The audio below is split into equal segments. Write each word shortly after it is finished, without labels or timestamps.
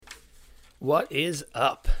What is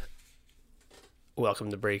up? Welcome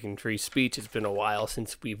to Breaking Free Speech. It's been a while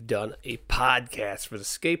since we've done a podcast for the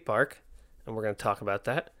skate park, and we're going to talk about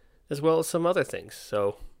that as well as some other things.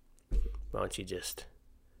 So, why don't you just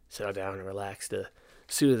settle down and relax to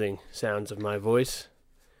soothing sounds of my voice.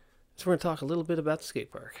 So, we're going to talk a little bit about the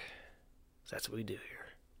skate park. That's what we do here.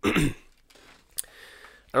 I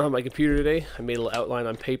don't have my computer today. I made a little outline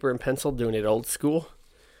on paper and pencil, doing it old school.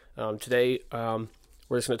 Today,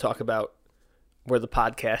 we're just going to talk about where the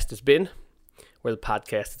podcast has been, where the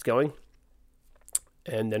podcast is going,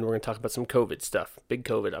 and then we're going to talk about some COVID stuff, big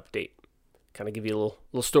COVID update, kind of give you a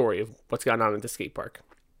little story of what's gone on at the skate park.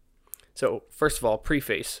 So, first of all,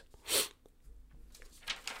 preface.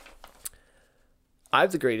 I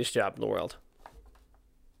have the greatest job in the world,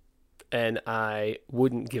 and I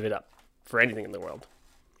wouldn't give it up for anything in the world.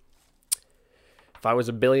 If I was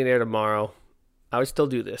a billionaire tomorrow, I would still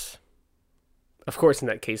do this. Of course, in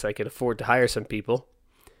that case, I could afford to hire some people,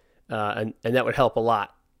 and that would help a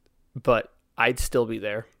lot, but I'd still be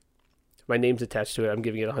there. My name's attached to it. I'm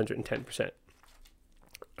giving it 110%.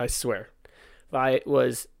 I swear. If I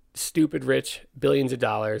was stupid rich, billions of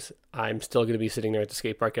dollars, I'm still going to be sitting there at the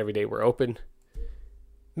skate park every day we're open.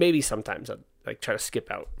 Maybe sometimes I'd try to skip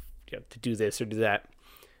out, to do this or do that.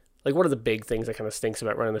 Like, one of the big things that kind of stinks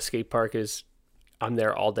about running the skate park is I'm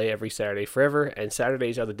there all day, every Saturday, forever, and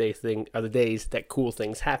Saturdays are the days that cool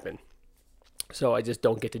things happen. So I just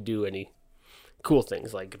don't get to do any cool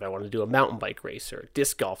things, like if I want to do a mountain bike race or a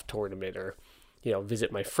disc golf tournament, or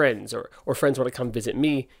visit my friends, or friends want to come visit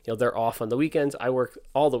me. They're off on the weekends. I work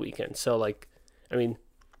all the weekends, so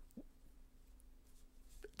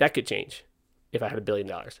that could change if I had $1 billion,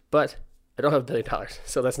 but I don't have $1 billion,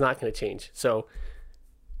 so that's not going to change. So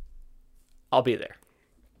I'll be there.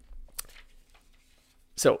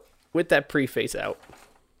 So, with that preface out,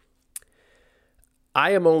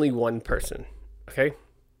 I am only one person, okay?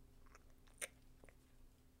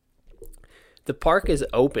 The park is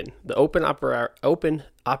open. The open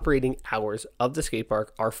operating hours of the skate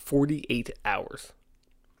park are 48 hours.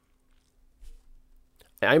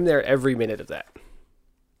 I'm there every minute of that.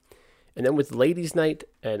 And then with ladies' night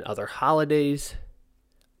and other holidays,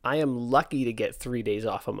 I am lucky to get 3 days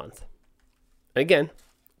off a month. And again,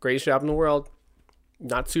 greatest job in the world.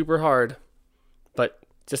 Not super hard, but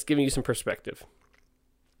just giving you some perspective.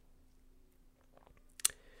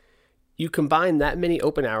 You combine that many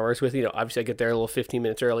open hours with, obviously I get there a little 15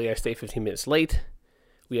 minutes early. I stay 15 minutes late.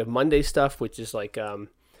 We have Monday stuff, which is like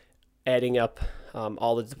adding up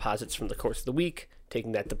all the deposits from the course of the week,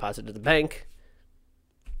 taking that deposit to the bank.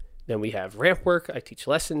 Then we have ramp work. I teach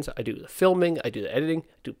lessons. I do the filming. I do the editing.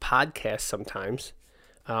 I do podcasts sometimes.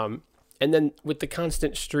 And then with the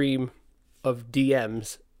constant stream of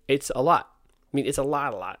DMs, it's a lot. It's a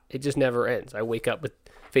lot. It just never ends. I wake up with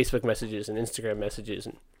Facebook messages and Instagram messages,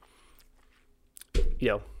 and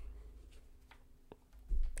it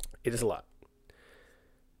is a lot.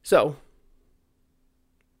 So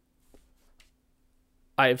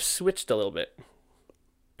I have switched a little bit,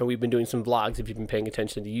 and we've been doing some vlogs. If you've been paying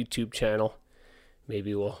attention to the YouTube channel,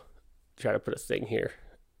 maybe we'll try to put a thing here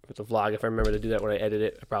with the vlog. If I remember to do that when I edit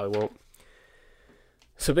it, I probably won't.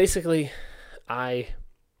 So basically, I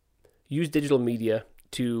use digital media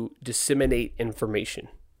to disseminate information,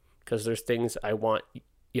 because there's things I want,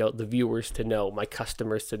 the viewers to know, my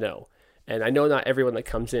customers to know. And I know not everyone that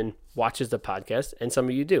comes in watches the podcast, and some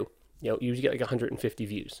of you do. You usually get like 150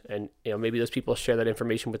 views, and maybe those people share that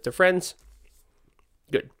information with their friends.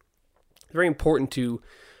 Good. It's very important to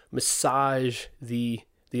massage the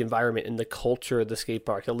environment and the culture of the skate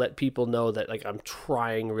park, to let people know that I'm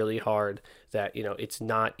trying really hard, that it's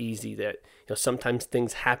not easy, that sometimes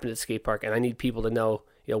things happen at the skate park, and I need people to know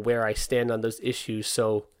where I stand on those issues,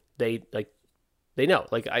 so they know.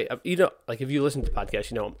 If you listen to the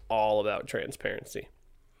podcast, I'm all about transparency.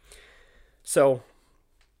 So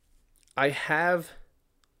I have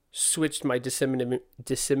switched my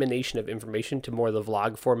dissemination of information to more of the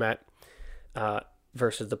vlog format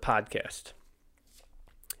versus the podcast.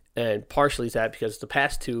 And partially is that because the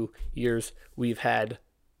past 2 years I've had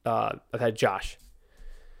Josh.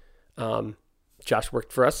 Josh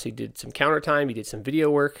worked for us. He did some counter time. He did some video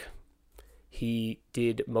work. He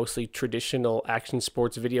did mostly traditional action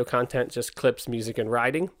sports video content, just clips, music, and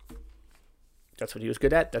riding. That's what he was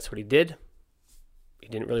good at. That's what he did. He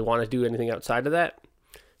didn't really want to do anything outside of that.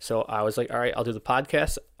 So I was like, all right, I'll do the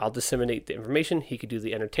podcast. I'll disseminate the information. He could do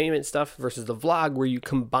the entertainment stuff versus the vlog, where you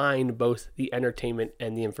combine both the entertainment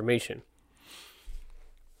and the information.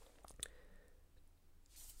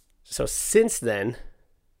 So since then,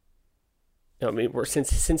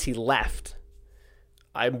 since he left,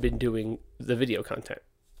 I've been doing the video content.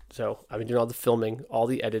 So I've been doing all the filming, all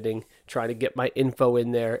the editing, trying to get my info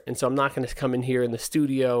in there. And so I'm not going to come in here in the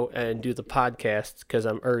studio and do the podcast because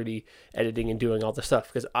I'm already editing and doing all the stuff.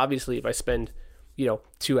 Because obviously if I spend,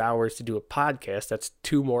 2 hours to do a podcast, that's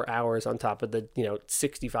 2 more hours on top of the,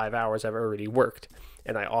 65 hours I've already worked.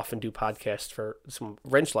 And I often do podcasts for some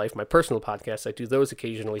Wrench Life, my personal podcasts. I do those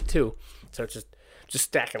occasionally too. So it's just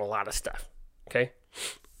stacking a lot of stuff. Okay.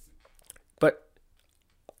 But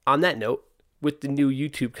on that note, with the new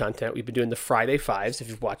YouTube content, we've been doing the Friday Fives. If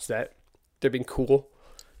you've watched that, they've been cool.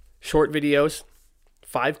 Short videos,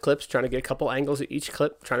 5 clips, trying to get a couple angles at each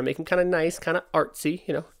clip, trying to make them kind of nice, kind of artsy,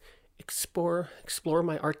 explore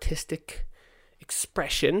my artistic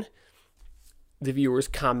expression. The viewers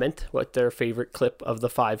comment what their favorite clip of the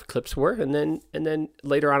 5 clips were, and then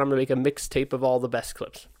later on I'm going to make a mixtape of all the best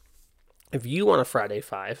clips. If you want a Friday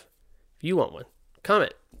Five, if you want one,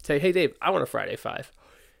 comment. Say, hey Dave, I want a Friday Five.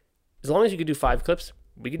 As long as you can do 5 clips,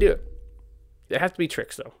 we can do it. There have to be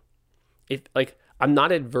tricks though. I'm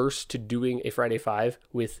not adverse to doing a Friday Five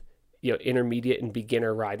with intermediate and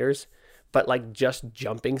beginner riders, but just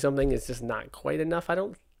jumping something is just not quite enough, I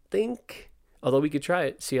don't think. Although we could try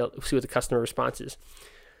it, see what the customer response is.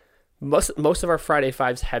 Most of our Friday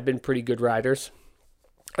Fives have been pretty good riders.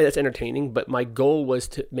 That's entertaining, but my goal was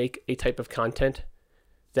to make a type of content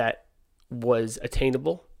that was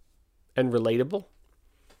attainable and relatable.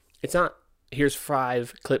 It's not, here's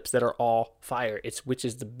 5 clips that are all fire. It's which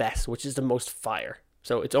is the best, which is the most fire.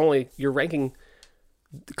 So it's only, you're ranking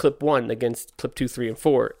clip 1 against clip 2, 3, and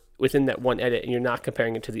 4 within that one edit, and you're not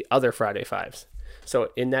comparing it to the other Friday Fives.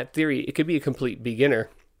 So in that theory, it could be a complete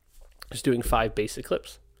beginner just doing 5 basic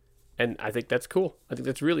clips. And I think that's cool. I think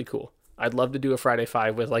that's really cool. I'd love to do a Friday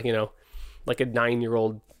Five with like a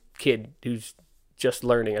 9-year-old kid who's just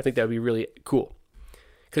learning. I think that would be really cool.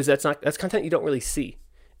 Because that's content you don't really see.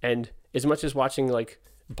 And as much as watching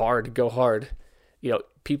Bard go hard,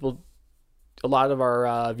 people, a lot of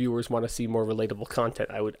our viewers want to see more relatable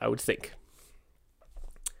content, I would think.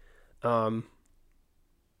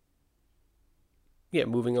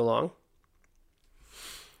 Moving along.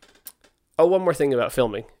 Oh, one more thing about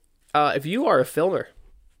filming. If you are a filmer,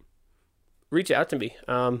 reach out to me.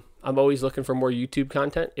 I'm always looking for more YouTube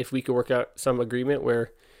content. If we could work out some agreement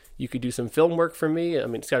where you could do some film work for me, I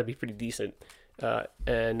mean, it's got to be pretty decent.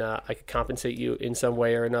 And I could compensate you in some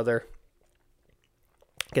way or another.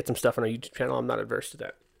 Get some stuff on our YouTube channel. I'm not adverse to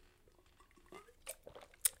that.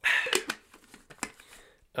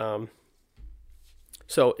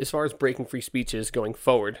 So as far as breaking free speech is going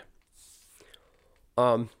forward,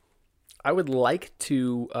 I would like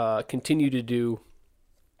to continue to do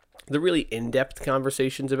the really in-depth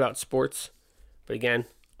conversations about sports. But again,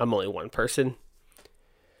 I'm only one person.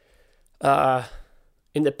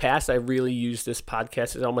 In the past, I really used this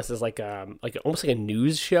podcast as almost as almost like a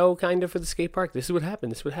news show kind of for the skate park. This is what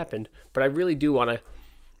happened. This is what happened. But I really do want to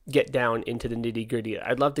get down into the nitty gritty.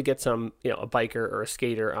 I'd love to get some, a biker or a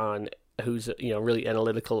skater on who's, really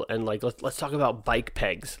analytical and let's talk about bike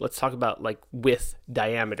pegs. Let's talk about width,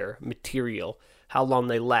 diameter, material, how long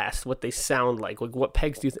they last, what they sound like what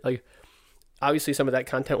pegs do you obviously some of that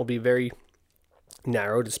content will be very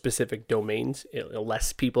narrow to specific domains.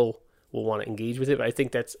 Less people will want to engage with it, but I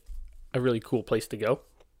think that's a really cool place to go.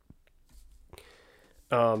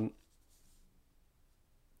 And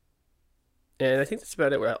I think that's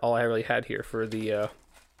about it. All I really had here for the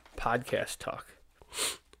podcast talk.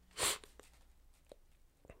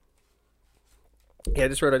 Yeah, I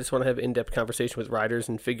just want to have in-depth conversation with riders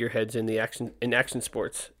and figureheads in action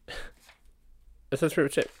sports. That's pretty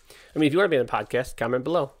much it. I mean, if you want to be on a podcast, comment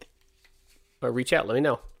below or reach out. Let me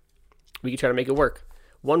know. We can try to make it work.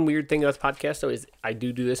 One weird thing about the podcast though is I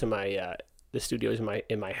do this in my the studio is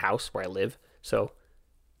in my house where I live, so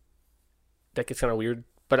that gets kind of weird.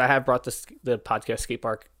 But I have brought the podcast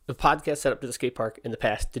set up to the skate park in the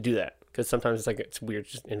past to do that because sometimes it's weird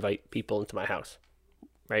to just invite people into my house,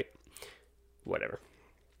 right? Whatever.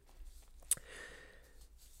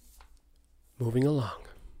 Moving along.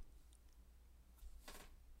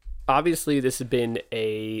 Obviously, this has been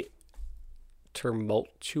a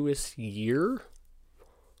tumultuous year.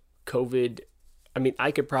 COVID, I mean,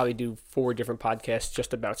 I could probably do 4 different podcasts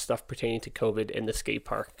just about stuff pertaining to COVID and the skate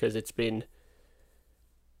park because it's been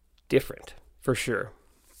different for sure.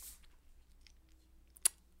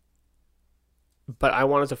 But I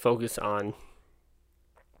wanted to focus on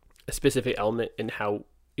a specific element in how,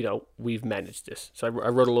 we've managed this. So I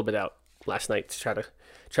wrote a little bit out last night to try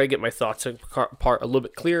to get my thoughts apart a little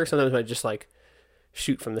bit clearer. Sometimes I just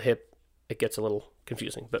shoot from the hip. It gets a little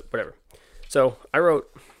confusing, but whatever. So I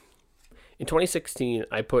wrote, in 2016,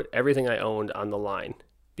 I put everything I owned on the line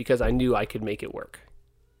because I knew I could make it work.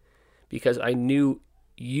 because I knew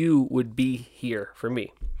you would be here for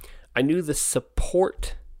me. I knew the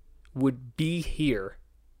support would be here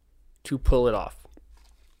to pull it off.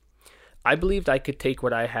 I believed I could take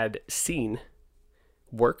what I had seen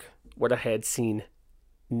work, what I had seen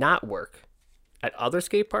not work at other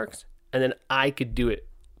skate parks, and then I could do it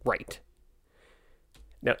right.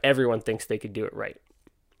 Now, everyone thinks they could do it right.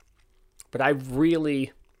 But I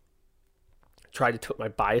really tried to put my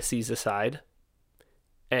biases aside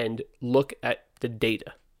and look at the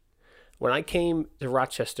data. When I came to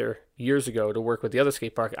Rochester years ago to work with the other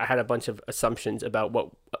skate park, I had a bunch of assumptions about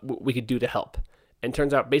what we could do to help. And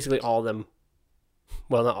turns out basically all of them,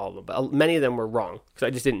 well, not all of them, but many of them were wrong because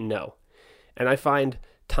I just didn't know. And I find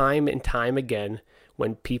time and time again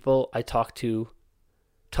when people I talk to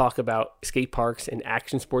talk about skate parks and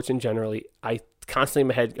action sports in generally, I constantly in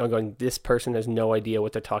my head I'm going, this person has no idea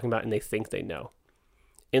what they're talking about and they think they know.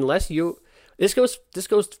 Unless you, this goes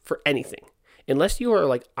for anything. Unless you are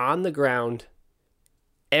like on the ground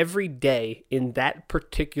every day in that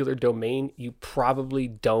particular domain, you probably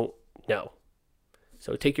don't know.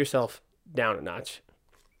 So take yourself down a notch.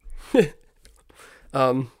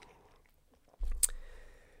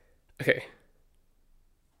 Okay.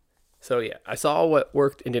 So yeah, I saw what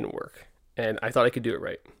worked and didn't work, and I thought I could do it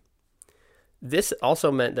right. This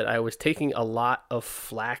also meant that I was taking a lot of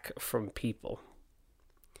flack from people.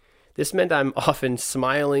 This meant I'm often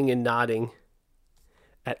smiling and nodding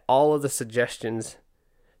at all of the suggestions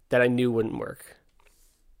that I knew wouldn't work.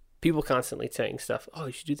 People constantly saying stuff, oh,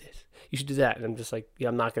 you should do this, you should do that. And I'm just like, yeah,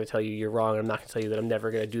 I'm not going to tell you you're wrong. I'm not going to tell you that I'm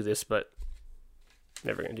never going to do this, but I'm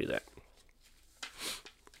never going to do that.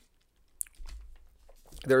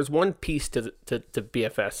 There's one piece to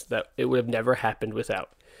BFS that it would have never happened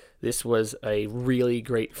without. This was a really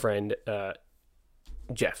great friend,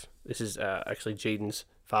 Jeff. This is actually Jaden's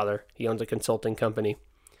father. He owns a consulting company.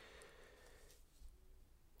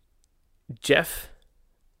 Jeff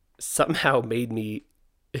somehow made me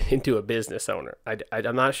into a business owner.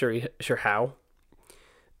 I'm not sure how.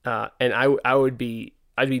 And I'd be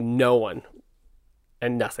no one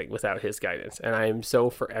and nothing without his guidance. And I am so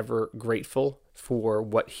forever grateful for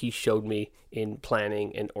what he showed me in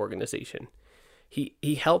planning and organization.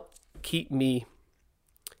 He helped keep me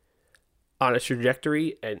on a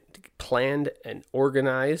trajectory and planned and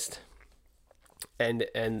organized, and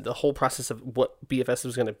the whole process of what BFS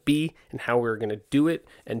was going to be and how we were going to do it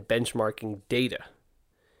and benchmarking data.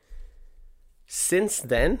 Since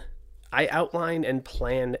then, I outline and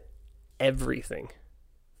plan everything.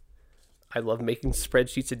 I love making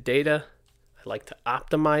spreadsheets of data. I like to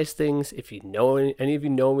optimize things. If you know, any of you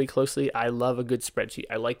know me closely, I love a good spreadsheet.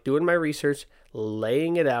 I like doing my research,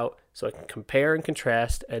 laying it out so I can compare and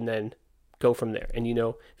contrast and then go from there. And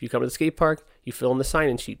if you come to the skate park, you fill in the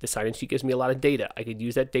sign-in sheet. The sign-in sheet gives me a lot of data. I could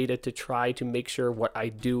use that data to try to make sure what I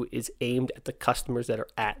do is aimed at the customers that are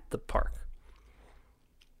at the park.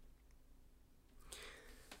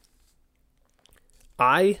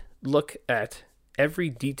 I look at every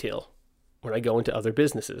detail when I go into other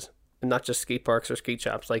businesses, and not just skate parks or skate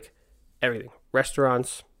shops, like everything,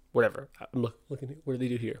 restaurants, whatever. I'm looking at what do they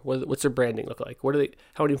do here? What's their branding look like?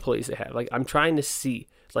 How many employees they have? Like, I'm trying to see,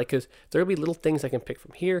 because there'll be little things I can pick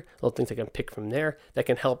from here, little things I can pick from there that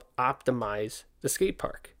can help optimize the skate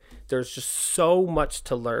park. There's just so much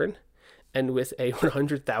to learn, and with a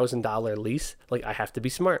 $100,000 lease, I have to be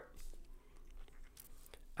smart.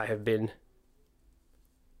 I have been,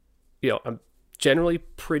 I'm generally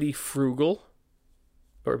pretty frugal,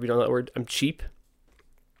 or if you don't know that word, I'm cheap.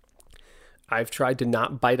 I've tried to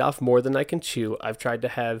not bite off more than I can chew. I've tried to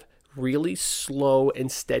have really slow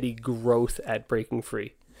and steady growth at breaking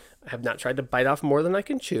free. I have not tried to bite off more than I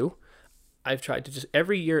can chew. I've tried to just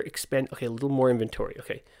every year expand, a little more inventory.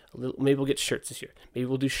 Maybe we'll get shirts this year. Maybe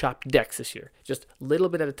we'll do shop decks this year. Just a little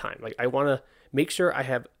bit at a time. I want to make sure I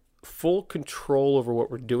have full control over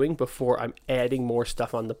what we're doing before I'm adding more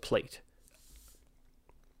stuff on the plate.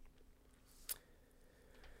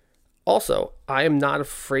 Also, I am not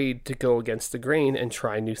afraid to go against the grain and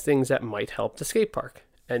try new things that might help the skate park.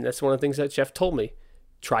 And that's one of the things that Jeff told me.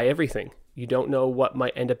 Try everything. You don't know what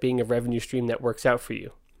might end up being a revenue stream that works out for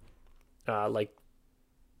you.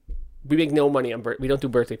 We make no money on we don't do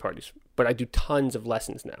birthday parties, but I do tons of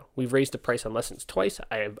lessons now. We've raised the price on lessons twice.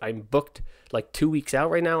 I'm booked 2 weeks out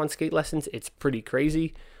right now on skate lessons. It's pretty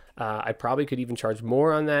crazy. I probably could even charge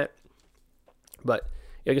more on that. But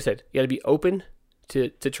like I said, you got to be open to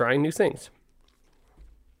trying new things.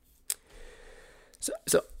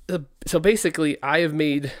 So basically, I've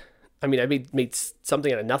made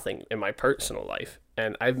something out of nothing in my personal life,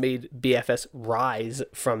 and I've made BFS rise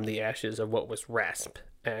from the ashes of what was RASP,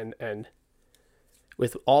 and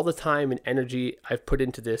with all the time and energy I've put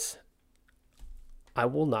into this, I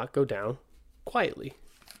will not go down quietly.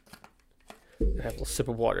 I have a little sip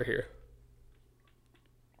of water here.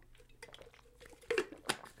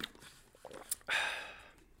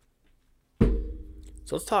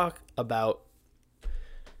 So let's talk about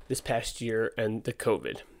this past year and the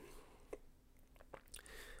COVID.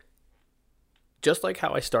 Just like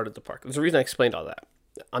how I started the park. There's a reason I explained all that.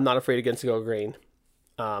 I'm not afraid against go grain.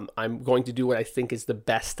 I'm going to do what I think is the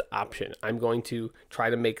best option. I'm going to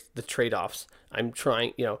try to make the trade-offs. I'm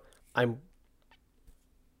trying,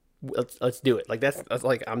 let's do it. Like that's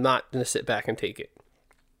like, I'm not going to sit back and take it.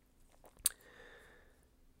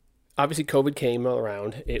 Obviously, COVID came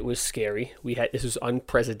around. It was scary. This was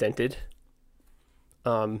unprecedented.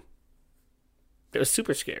 It was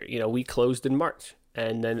super scary. We closed in March,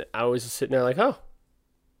 and then I was sitting there like, oh,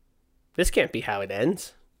 this can't be how it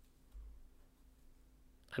ends.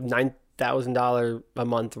 I have $9,000 a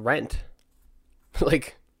month rent.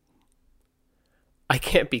 Like, I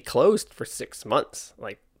can't be closed for 6 months.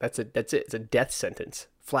 Like, that's it. It's a death sentence,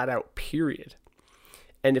 flat out, period.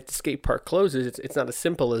 And if the skate park closes, it's not as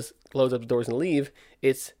simple as close up the doors and leave.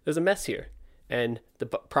 There's a mess here. And the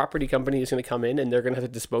property company is going to come in and they're going to have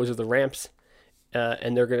to dispose of the ramps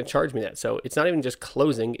and they're going to charge me that. So it's not even just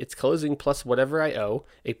closing. It's closing plus whatever I owe,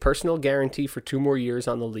 a personal guarantee for 2 more years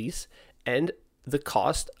on the lease, and the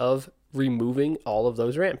cost of removing all of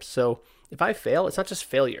those ramps. So if I fail, it's not just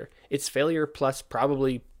failure. It's failure plus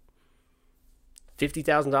probably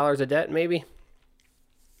 $50,000 of debt maybe.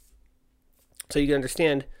 So you can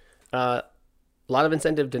understand a lot of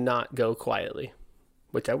incentive to not go quietly,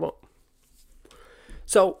 which I won't.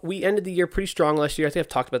 So we ended the year pretty strong last year. I think I've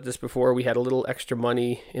talked about this before. We had a little extra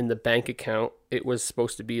money in the bank account. It was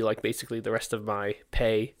supposed to be like basically the rest of my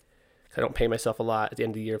pay. I don't pay myself a lot at the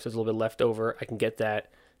end of the year. If there's a little bit left over, I can get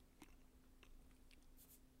that.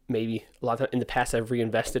 Maybe a lot of time in the past, I've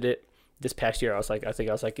reinvested it. This past year, I think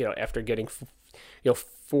I was like, after getting,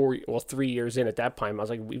 3 years in at that time, I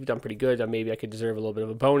was like, we've done pretty good. Maybe I could deserve a little bit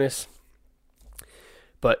of a bonus.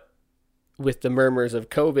 But with the murmurs of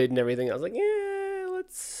COVID and everything, I was like, yeah,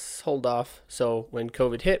 let's hold off. So when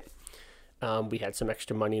COVID hit, we had some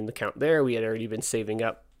extra money in the account there. We had already been saving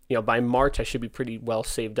up. By March, I should be pretty well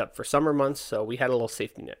saved up for summer months. So we had a little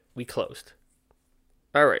safety net. We closed.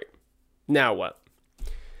 All right. Now what?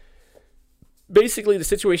 Basically, the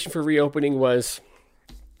situation for reopening was,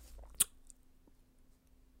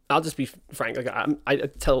 I'll just be frank. Like I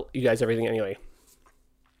tell you guys everything anyway.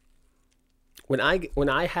 When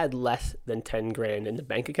I had less than 10 grand in the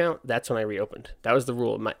bank account, that's when I reopened. That was the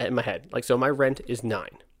rule in my head. Like, so my rent is 9,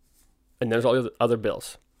 and there's all the other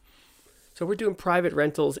bills. So we're doing private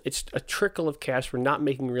rentals. It's a trickle of cash. We're not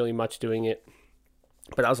making really much doing it.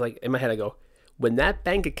 But I was like, in my head, I go, when that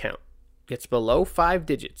bank account gets below 5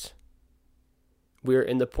 digits, we're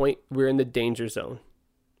in the danger zone.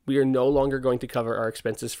 We are no longer going to cover our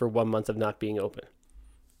expenses for 1 month of not being open.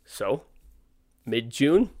 So,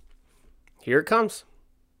 mid-June, here it comes.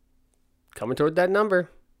 Coming toward that number.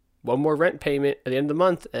 One more rent payment at the end of the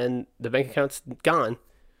month, and the bank account's gone.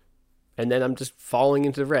 And then I'm just falling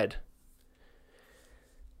into the red.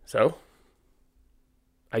 So,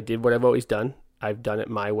 I did what I've always done. I've done it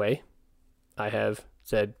my way. I have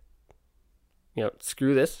said,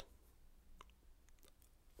 screw this.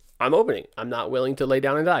 I'm opening. I'm not willing to lay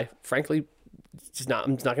down and die. Frankly, I'm just not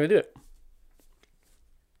going to do it.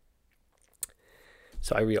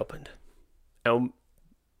 So I reopened. And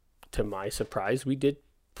to my surprise, we did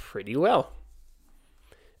pretty well.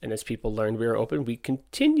 And as people learned we were open, we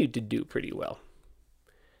continued to do pretty well.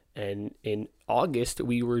 And in August,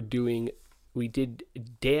 we did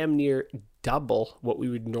damn near double what we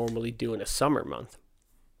would normally do in a summer month.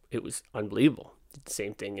 It was unbelievable. Did the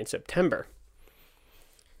same thing in September.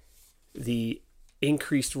 The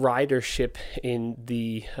increased ridership in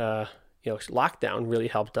the lockdown really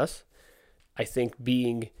helped us. I think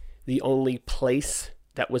being the only place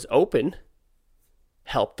that was open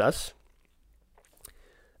helped us.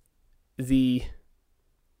 The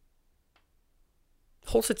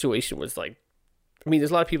whole situation was like,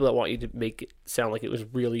 there's a lot of people that want you to make it sound like it was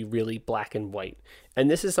really, really black and white.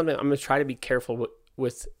 And this is something I'm going to try to be careful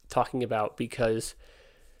with talking about, because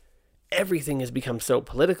everything has become so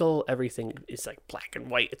political. Everything is like black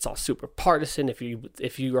and white. It's all super partisan.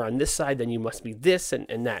 If you are on this side, then you must be this and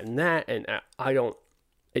that and that. And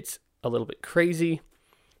it's a little bit crazy.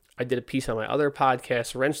 I did a piece on my other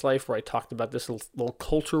podcast, Wrench Life, where I talked about this little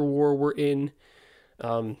culture war we're in.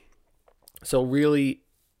 So really,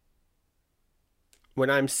 when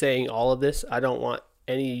I'm saying all of this, I don't want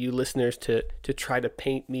any of you listeners to try to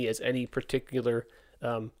paint me as any particular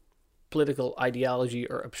political ideology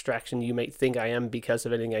or abstraction you might think I am because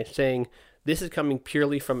of anything I'm saying. This is coming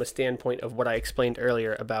purely from a standpoint of what I explained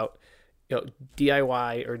earlier about,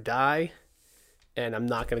 DIY or die, and I'm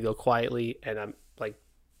not going to go quietly, and I'm like,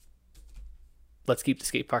 let's keep the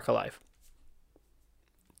skate park alive.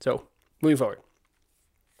 So, moving forward.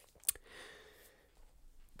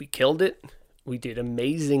 We killed it. We did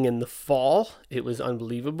amazing in the fall. It was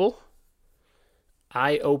unbelievable.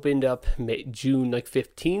 I opened up June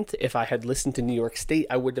 15th. If I had listened to New York State,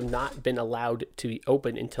 I would have not been allowed to be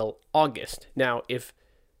open until August. Now, if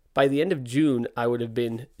by the end of June, I would have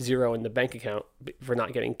been zero in the bank account for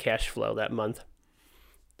not getting cash flow that month.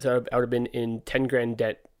 So I would have been in 10 grand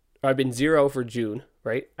debt. Or I'd been zero for June,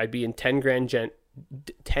 right? I'd be in 10 grand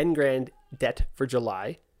debt for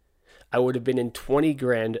July. I would have been in 20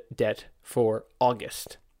 grand debt for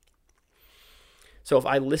August. So if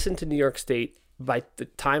I listened to New York State, by the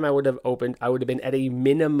time I would have opened, I would have been at a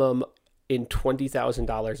minimum in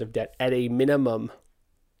 $20,000 of debt. At a minimum,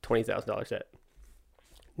 $20,000 debt.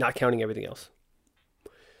 Not counting everything else.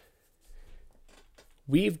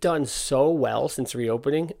 We've done so well since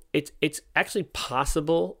reopening. It's actually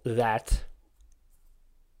possible that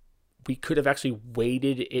we could have actually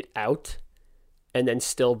waited it out and then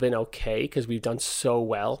still been okay because we've done so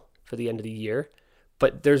well for the end of the year.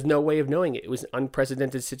 But there's no way of knowing it. It was an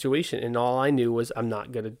unprecedented situation, and all I knew was I'm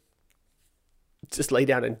not going to just lay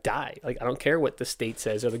down and die. Like, I don't care what the state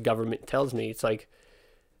says or the government tells me. It's like,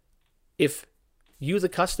 if you, the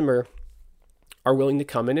customer, are willing to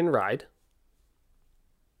come in and ride,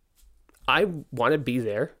 I want to be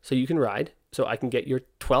there so you can ride, so I can get your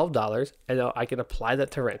 $12 and I can apply that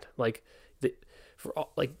to rent.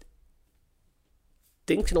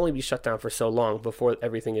 Things can only be shut down for so long before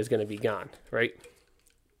everything is going to be gone, right?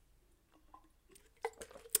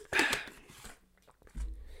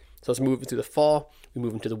 So let's move into the fall. We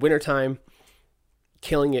move into the wintertime.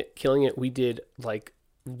 Killing it. We did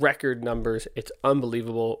record numbers. It's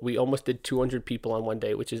unbelievable. We almost did 200 people on one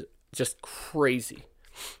day, which is just crazy.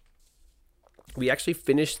 We actually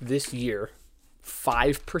finished this year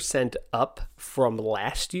 5% up from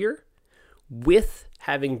last year with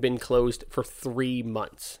having been closed for 3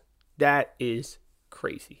 months. That is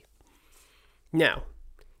crazy. Now,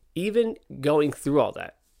 even going through all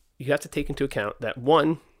that, you have to take into account that,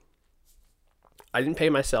 one, I didn't pay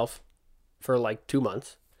myself for 2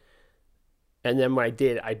 months. And then when I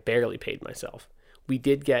did, I barely paid myself. We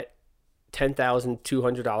did get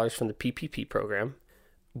 $10,200 from the PPP program.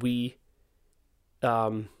 We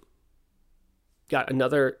recently got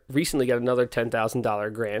another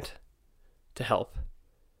 $10,000 grant to help.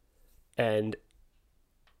 And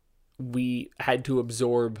we had to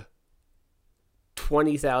absorb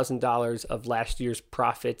 $20,000 of last year's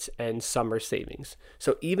profits and summer savings.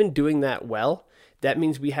 So even doing that well, that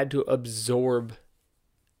means we had to absorb,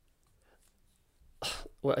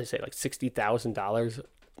 $60,000,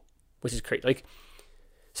 which is crazy.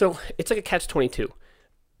 So it's like a catch-22.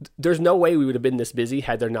 There's no way we would have been this busy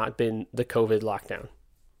had there not been the COVID lockdown.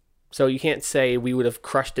 So you can't say we would have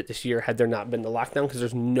crushed it this year had there not been the lockdown, because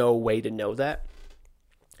there's no way to know that.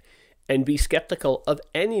 And be skeptical of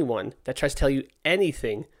anyone that tries to tell you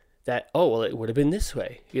anything that, it would have been this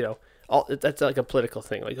way. That's like a political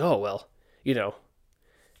thing.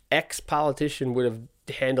 X politician would have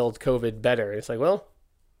handled COVID better. And it's like, well,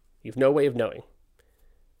 you have no way of knowing.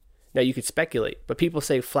 Now, you could speculate, but people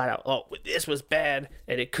say flat out, this was bad,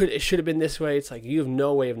 and it should have been this way. It's like, you have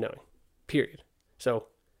no way of knowing, period. So,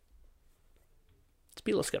 let's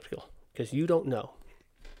be a little skeptical, because you don't know.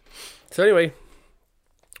 So anyway,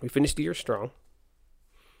 we finished the year strong.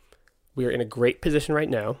 We are in a great position right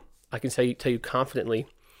now. I can tell you confidently,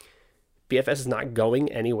 BFS is not going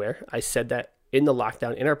anywhere. I said that in the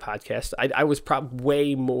lockdown in our podcast. I was probably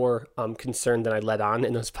way more concerned than I let on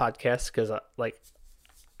in those podcasts, because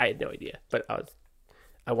I had no idea, but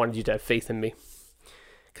I wanted you to have faith in me,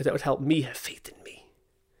 because that would help me have faith in me.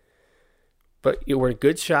 But we're in a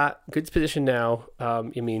good position now.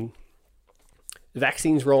 The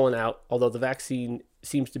vaccine's rolling out, although the vaccine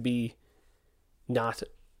seems to be not,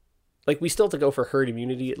 we still have to go for herd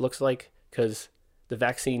immunity, it looks like, because the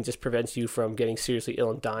vaccine just prevents you from getting seriously ill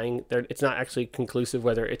and dying. It's not actually conclusive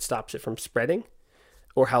whether it stops it from spreading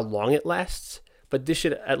or how long it lasts, but this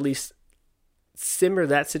should at least simmer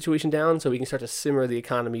that situation down so we can start to simmer the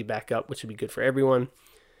economy back up, which would be good for everyone.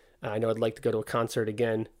 I know I'd like to go to a concert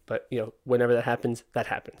again, but whenever that happens, that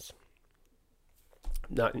happens.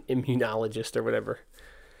 I'm not an immunologist or whatever.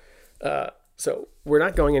 So we're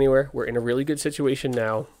not going anywhere. We're in a really good situation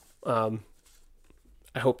now.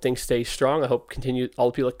 I hope things stay strong. I hope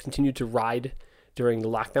all the people that continue to ride during the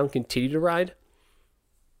lockdown continue to ride.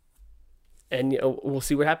 And we'll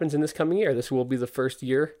see what happens in this coming year. This will be the first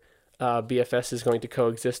year BFS is going to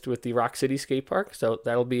coexist with the Rock City Skate Park, so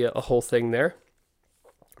that'll be a whole thing there.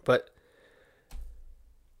 But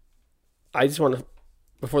I just want to,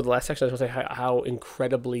 before the last section, I just want to say how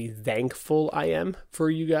incredibly thankful I am for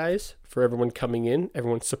you guys, for everyone coming in,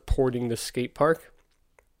 everyone supporting the skate park,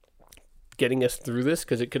 getting us through this,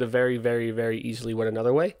 because it could have very, very, very easily went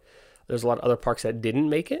another way. There's a lot of other parks that didn't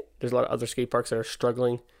make it. There's a lot of other skate parks that are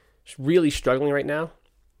struggling, really struggling right now,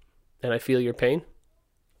 and I feel your pain.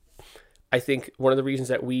 I think one of the reasons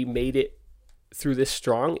that we made it through this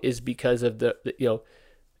strong is because of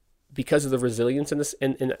because of the resilience in this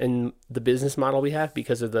in the business model we have,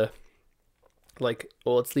 because of the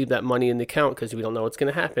let's leave that money in the account because we don't know what's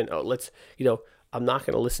going to happen. I'm not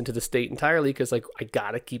going to listen to the state entirely because I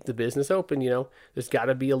got to keep the business open. There's got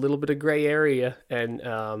to be a little bit of gray area.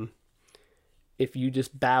 And if you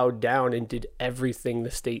just bowed down and did everything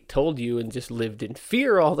the state told you and just lived in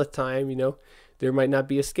fear all the time, there might not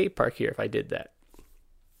be a skate park here if I did that.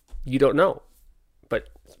 You don't know, but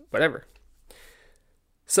whatever.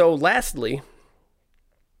 So lastly,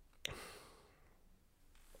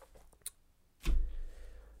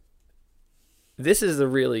 this is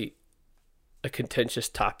a contentious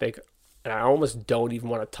topic, and I almost don't even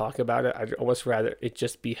want to talk about it. I'd almost rather it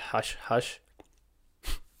just be hush hush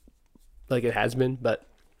like it has been. But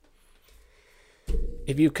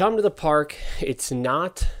if you come to the park, it's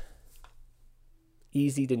not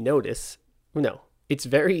easy to notice. No, it's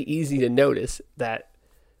very easy to notice that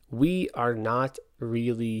we are not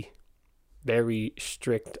really very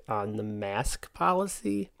strict on the mask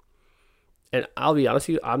policy. And I'll be honest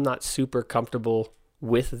with you, I'm not super comfortable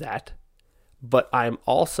with that. But I'm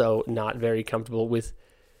also not very comfortable with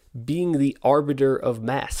being the arbiter of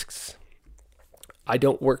masks. I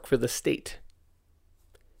don't work for the state.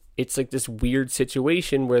 It's like this weird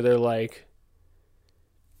situation where they're like,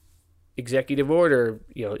 executive order,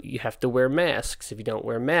 you have to wear masks. If you don't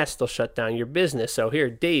wear masks, they'll shut down your business. So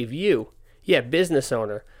here, Dave, business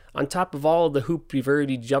owner, on top of all of the hoop you've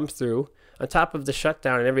already jumped through, on top of the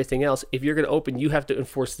shutdown and everything else, if you're going to open, you have to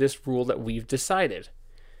enforce this rule that we've decided.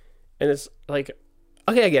 And it's like,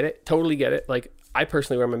 okay, I get it. Totally get it. Like, I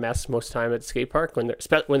personally wear my mask most of the time at the skate park. When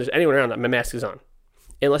there's anyone around, my mask is on.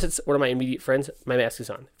 Unless it's one of my immediate friends, my mask is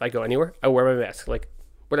on. If I go anywhere, I wear my mask. Like,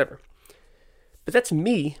 whatever. But that's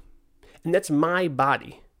me, and that's my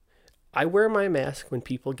body. I wear my mask when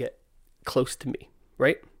people get close to me,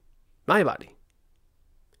 right? My body.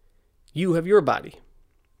 You have your body.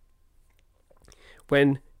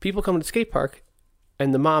 When people come to the skate park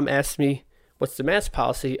and the mom asks me, what's the mask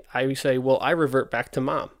policy? I say, well, I revert back to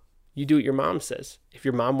mom. You do what your mom says. If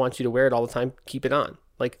your mom wants you to wear it all the time, keep it on.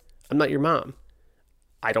 Like, I'm not your mom.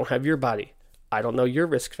 I don't have your body. I don't know your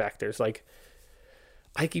risk factors. Like,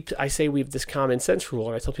 I say we have this common sense rule,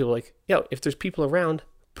 and I tell people, like, if there's people around,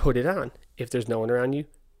 put it on. If there's no one around you,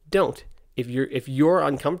 don't. If you're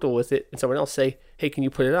uncomfortable with it and someone else say, hey, can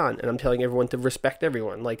you put it on? And I'm telling everyone to respect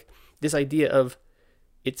everyone. Like, this idea of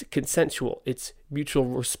it's consensual, it's mutual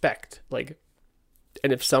respect. Like,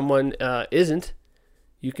 and if someone isn't,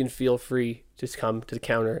 you can feel free to come to the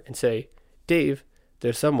counter and say, Dave,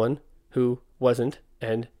 there's someone who wasn't,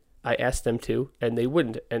 and I asked them to, and they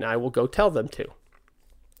wouldn't, and I will go tell them to.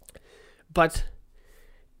 But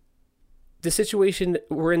the situation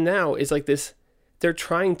we're in now is like this. They're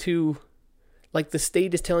trying to, like, the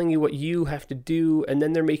state is telling you what you have to do, and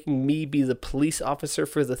then they're making me be the police officer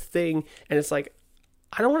for the thing. And it's like,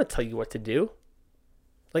 I don't want to tell you what to do.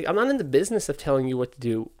 Like, I'm not in the business of telling you what to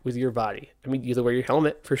do with your body. I mean, you either wear your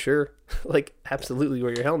helmet for sure. Like, absolutely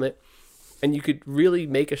wear your helmet. And you could really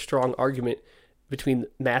make a strong argument between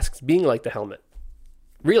masks being like the helmet.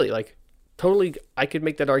 Really, like, totally, I could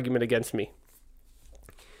make that argument against me.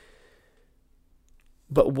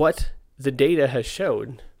 But what the data has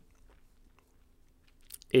showed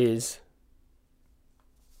is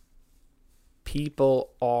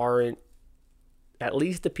people aren't, at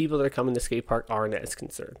least the people that are coming to skate park aren't as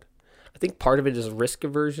concerned. I think part of it is risk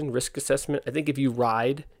aversion, risk assessment. I think if you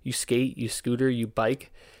ride, you skate, you scooter, you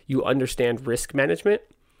bike, you understand risk management.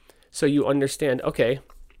 So you understand, okay,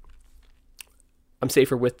 I'm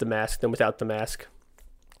safer with the mask than without the mask.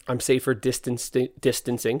 I'm safer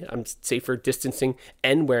distancing. I'm safer distancing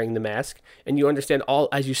and wearing the mask. And you understand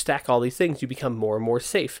as you stack all these things, you become more and more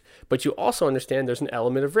safe. But you also understand there's an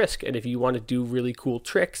element of risk. And if you want to do really cool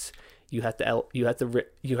tricks, you have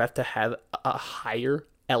to have a higher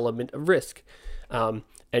element of risk. And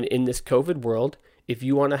in this COVID world, if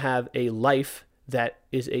you want to have a life that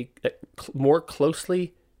more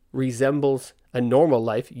closely resembles a normal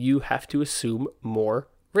life, you have to assume more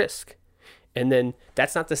risk. And then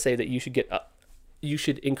that's not to say that you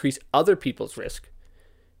should increase other people's risk.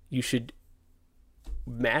 You should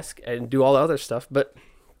mask and do all the other stuff. But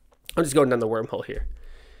I'm just going down the wormhole here.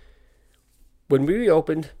 When we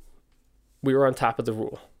reopened, we were on top of the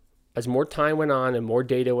rule. As more time went on and more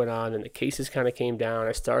data went on and the cases kind of came down,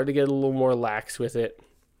 I started to get a little more lax with it.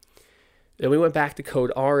 Then we went back to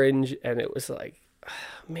code orange, and it was like,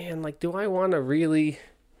 man, like, do I want to really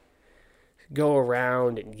go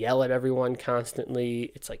around and yell at everyone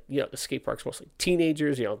constantly? It's like, the skate park's mostly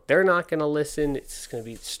teenagers, they're not going to listen. It's going to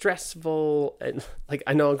be stressful. And like,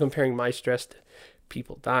 I know I'm comparing my stress to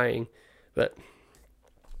people dying, but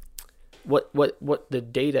what the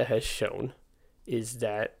data has shown is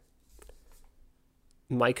that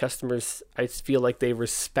my customers, I feel like they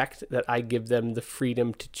respect that I give them the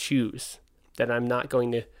freedom to choose, that I'm not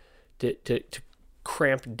going to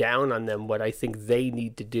cramp down on them what I think they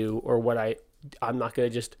need to do, or I'm not going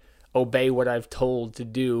to just obey what I've told to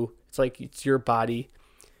do. It's like, it's your body,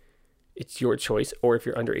 it's your choice. Or if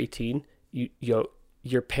you're under 18,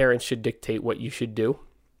 your parents should dictate what you should do,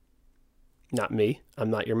 not me.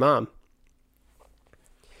 I'm not your mom.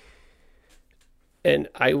 And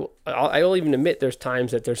I'll even admit there's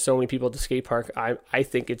times that there's so many people at the skate park, I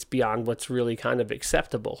think it's beyond what's really kind of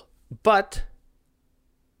acceptable. But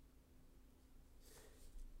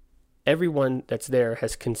everyone that's there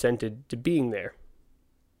has consented to being there.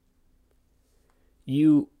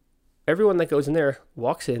 Everyone that goes in there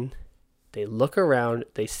walks in, they look around,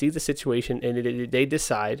 they see the situation, and they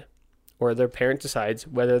decide, or their parent decides,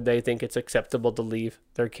 whether they think it's acceptable to leave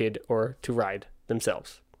their kid or to ride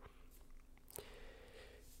themselves.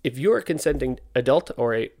 If you're a consenting adult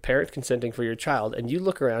or a parent consenting for your child, and you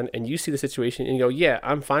look around and you see the situation and you go, yeah,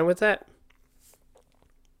 I'm fine with that.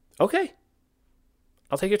 Okay.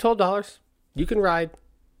 I'll take your $12. You can ride.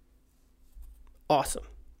 Awesome.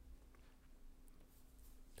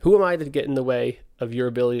 Who am I to get in the way of your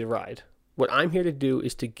ability to ride? What I'm here to do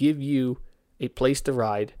is to give you a place to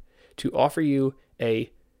ride, to offer you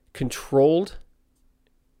a controlled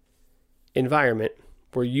environment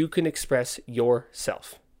where you can express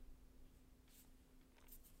yourself.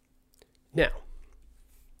 Now,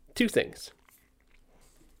 two things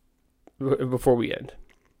before we end.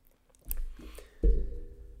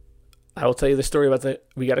 I will tell you the story about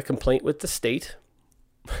we got a complaint with the state,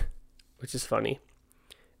 which is funny.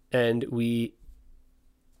 And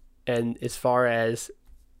as far as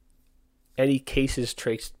any cases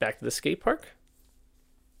traced back to the skate park,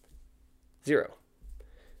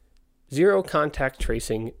 zero contact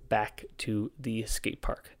tracing back to the skate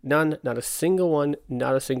park. None, not a single one,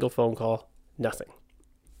 not a single phone call, nothing.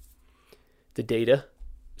 The data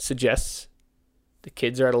suggests the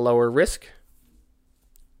kids are at a lower risk.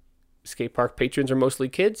 Skate park patrons are mostly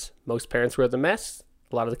kids. Most parents wear the masks.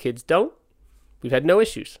 A lot of the kids don't. We've had no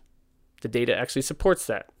issues. The data actually supports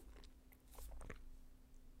that.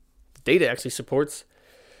 The data actually supports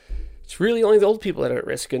it's really only the old people that are at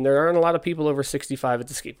risk, and there aren't a lot of people over 65 at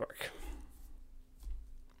the skate park.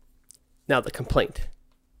 Now, the complaint.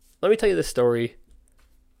 Let me tell you the story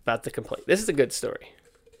about the complaint. This is a good story.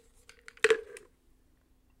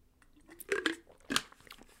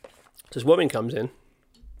 This woman comes in.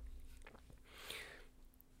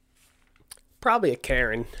 Probably a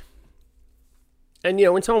Karen. And,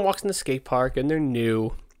 when someone walks in the skate park and they're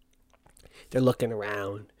new, they're looking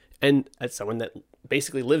around. And as someone that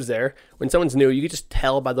basically lives there, when someone's new, you can just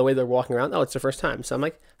tell by the way they're walking around, oh, it's their first time. So I'm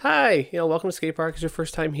like, hi, welcome to skate park. It's your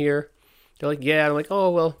first time here. They're like, yeah. I'm like,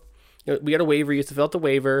 oh, well, we got a waiver. You have to fill out the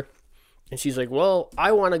waiver. And she's like, well,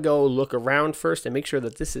 I want to go look around first and make sure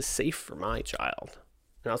that this is safe for my child.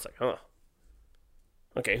 And I was like, oh,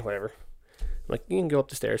 okay, whatever. I'm like, you can go up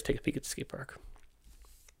the stairs, take a peek at the skate park.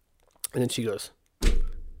 And then she goes,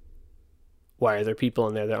 why are there people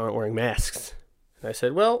in there that aren't wearing masks? And I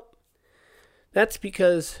said, well, that's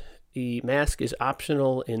because the mask is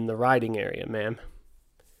optional in the riding area, ma'am.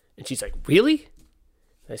 And she's like, really?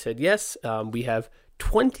 I said, yes. We have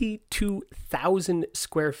 22,000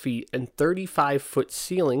 square feet and 35-foot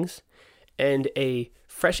ceilings and a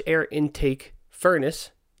fresh air intake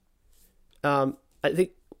furnace. I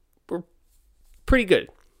think we're pretty good.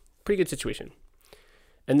 Pretty good situation.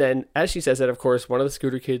 And then, as she says that, of course, one of the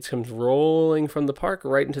scooter kids comes rolling from the park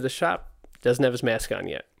right into the shop. Doesn't have his mask on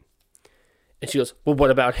yet. And she goes, well,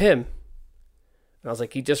 what about him? And I was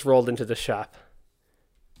like, he just rolled into the shop.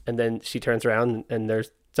 And then she turns around and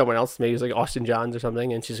there's someone else, maybe it's like Austin Johns or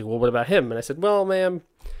something. And she's like, well, what about him? And I said, well, ma'am,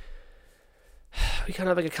 we kind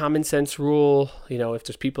of have like a common sense rule. If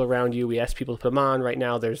there's people around you, we ask people to put them on. Right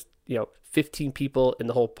now, there's, 15 people in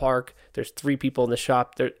the whole park. There's 3 people in the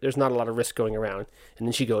shop. There's not a lot of risk going around. And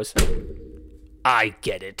then she goes, I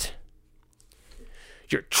get it.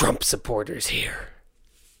 You're Trump supporters here.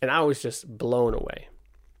 And I was just blown away.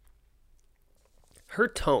 Her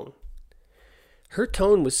tone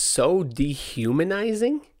was so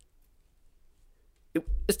dehumanizing.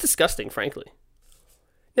 It's disgusting, frankly.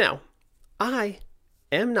 Now, I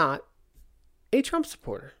am not a Trump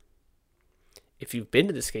supporter. If you've been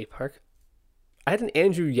to the skate park, I had an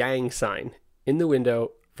Andrew Yang sign in the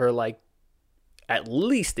window for like at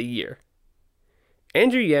least a year.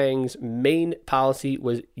 Andrew Yang's main policy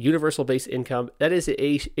was universal basic income. That is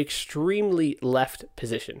a extremely left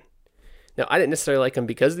position. Now, I didn't necessarily like him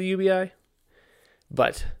because of the UBI,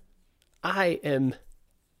 but I am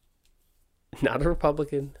not a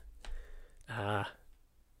Republican. I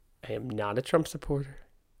am not a Trump supporter.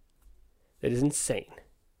 That is insane.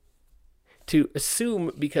 To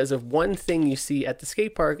assume because of one thing you see at the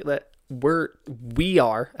skate park that we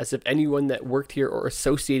are, as if anyone that worked here or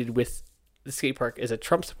associated with the skate park is a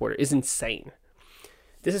Trump supporter, is insane.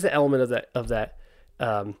 This is the element of that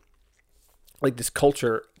like this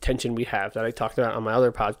culture tension we have that I talked about on my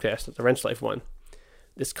other podcast, the Wrench Life one.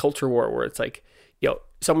 This culture war where it's like,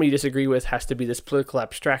 someone you disagree with has to be this political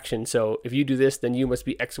abstraction. So if you do this, then you must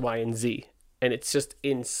be X, Y, and Z. And it's just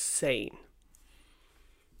insane.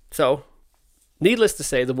 So, needless to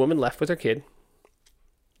say, the woman left with her kid.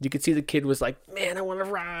 You could see the kid was like, man, I want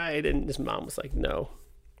to ride. And his mom was like, no.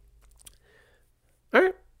 All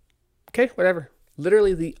right. Okay, whatever.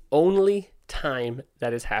 Literally the only time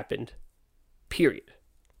that has happened. Period.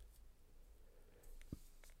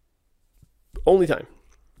 Only time.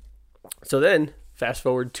 So then, fast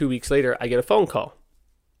forward 2 weeks later, I get a phone call.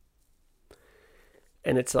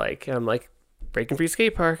 And it's like, I'm like, Breaking Free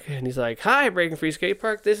Skate Park. And he's like, hi, Breaking Free Skate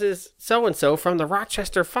Park. This is so-and-so from the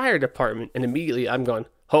Rochester Fire Department. And immediately I'm going,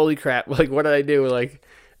 holy crap. Like, what did I do? Like,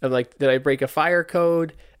 I'm like, did I break a fire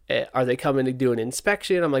code? Are they coming to do an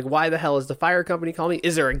inspection? I'm like, why the hell is the fire company calling me?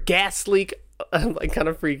 Is there a gas leak? I'm like kind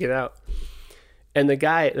of freaking out. And the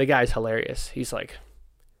guy's hilarious. He's like,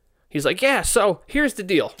 yeah, so here's the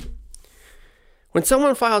deal. When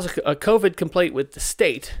someone files a COVID complaint with the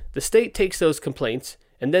state takes those complaints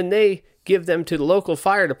and then they give them to the local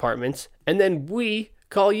fire departments, and then we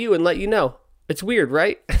call you and let you know. It's weird,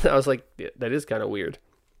 right? I was like, yeah, that is kind of weird.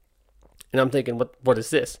 And I'm thinking, what is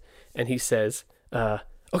this? And he says,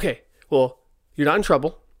 okay, well, you're not in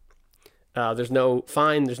trouble. There's no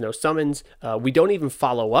fine. There's no summons. We don't even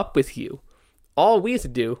follow up with you. All we have to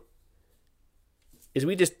do is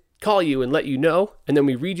we just call you and let you know, and then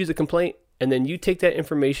we read you the complaint, and then you take that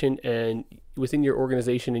information and within your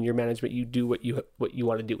organization and your management, you do what you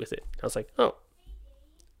want to do with it. I was like, oh,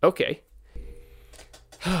 okay.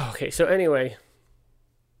 Okay, so anyway,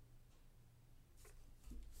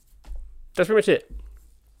 that's pretty much it.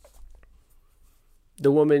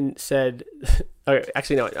 The woman said,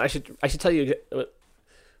 actually, no, I should tell you,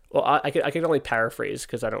 well, I could only paraphrase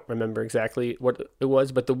because I don't remember exactly what it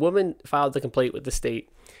was, but the woman filed the complaint with the state,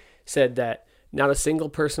 said that not a single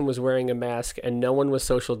person was wearing a mask and no one was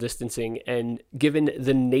social distancing. And given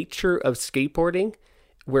the nature of skateboarding,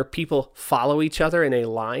 where people follow each other in a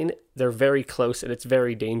line, they're very close and it's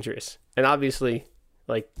very dangerous. And obviously,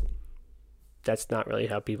 like, that's not really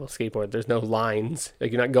how people skateboard. There's no lines.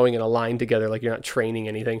 Like, you're not going in a line together. Like, you're not training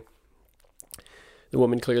anything. The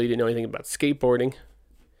woman clearly didn't know anything about skateboarding.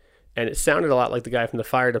 And it sounded a lot like the guy from the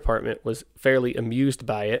fire department was fairly amused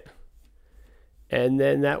by it. And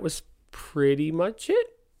then that was pretty much it.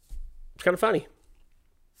 It's kind of funny.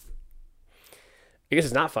 I guess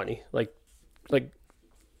it's not funny. Like,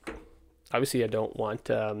 obviously I don't want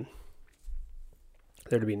there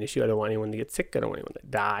to be an issue. I don't want anyone to get sick. I don't want anyone to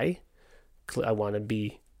die. I want to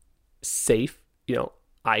be safe.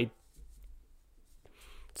 I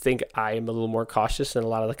think I am a little more cautious than a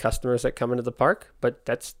lot of the customers that come into the park, but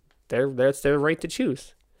that's their right to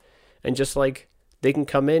choose. And just like they can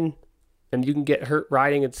come in and you can get hurt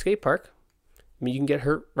riding at the skate park, I mean, you can get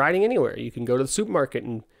hurt riding anywhere. You can go to the supermarket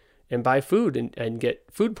and buy food and get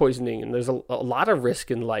food poisoning. And there's a lot of risk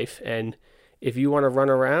in life. And if you want to run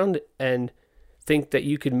around and think that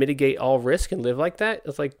you could mitigate all risk and live like that,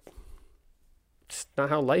 it's like, it's not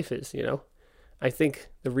how life is, I think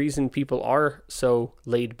the reason people are so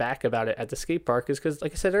laid back about it at the skate park is because,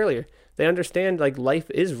 like I said earlier, they understand, like, life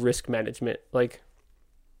is risk management. Like,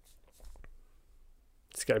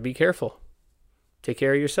 just got to be careful. Take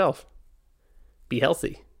care of yourself. Be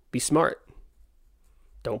healthy. Be smart.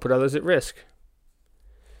 Don't put others at risk.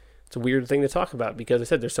 It's a weird thing to talk about because I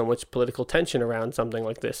said there's so much political tension around something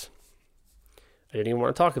like this. I didn't even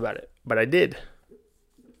want to talk about it, but I did.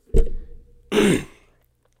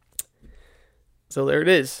 So there it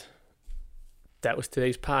is. That was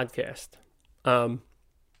today's podcast. I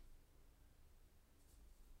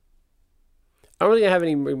don't really have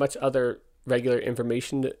any much other regular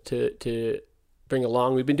information to bring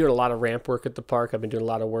along. We've been doing a lot of ramp work at the park. I've been doing a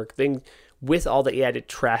lot of work. Things with all the added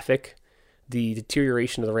traffic, the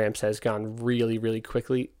deterioration of the ramps has gone really, really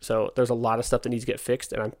quickly. So there's a lot of stuff that needs to get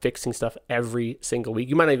fixed, and I'm fixing stuff every single week.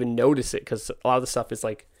 You might not even notice it because a lot of the stuff is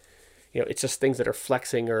like, it's just things that are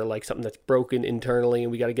flexing or like something that's broken internally,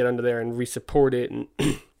 and we got to get under there and resupport it, and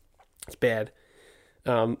it's bad.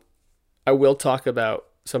 I will talk about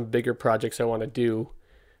some bigger projects I want to do,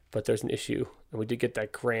 but there's an issue. And we did get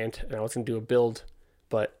that grant, and I was going to do a build,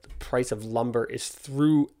 but the price of lumber is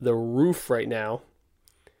through the roof right now.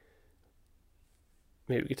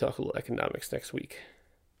 Maybe we could talk a little economics next week.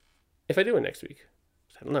 If I do it next week.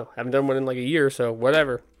 I don't know. I haven't done one in like a year, so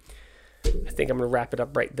whatever. I think I'm going to wrap it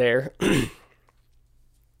up right there.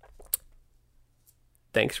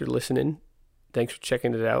 Thanks for listening. Thanks for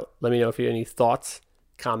checking it out. Let me know if you have any thoughts,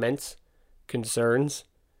 comments, concerns.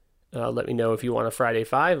 Let me know if you want a Friday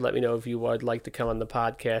 5. Let me know if you would like to come on the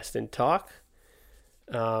podcast and talk.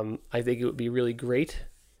 I think it would be really great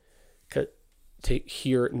to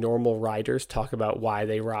hear normal riders talk about why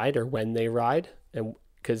they ride or when they ride. And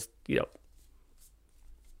because, the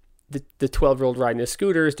 12-year-old riding a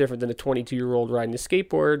scooter is different than a 22-year-old riding a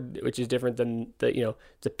skateboard, which is different than the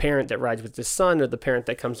parent that rides with his son or the parent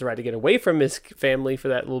that comes to ride to get away from his family for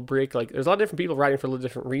that little break. Like, there's a lot of different people riding for a little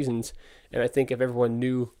different reasons. And I think if everyone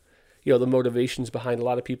knew, the motivations behind a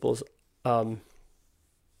lot of people's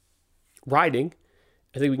riding,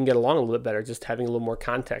 I think we can get along a little bit better just having a little more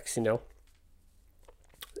context,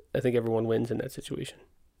 I think everyone wins in that situation.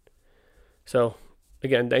 So,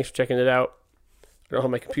 again, thanks for checking it out. I don't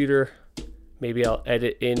have my computer. Maybe I'll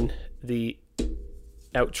edit in the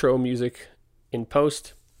outro music in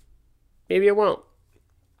post. Maybe I won't.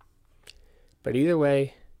 But either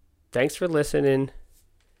way, thanks for listening.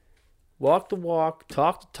 Walk the walk,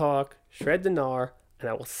 talk the talk, shred the gnar, and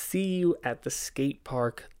I will see you at the skate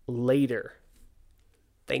park later.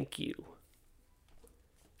 Thank you.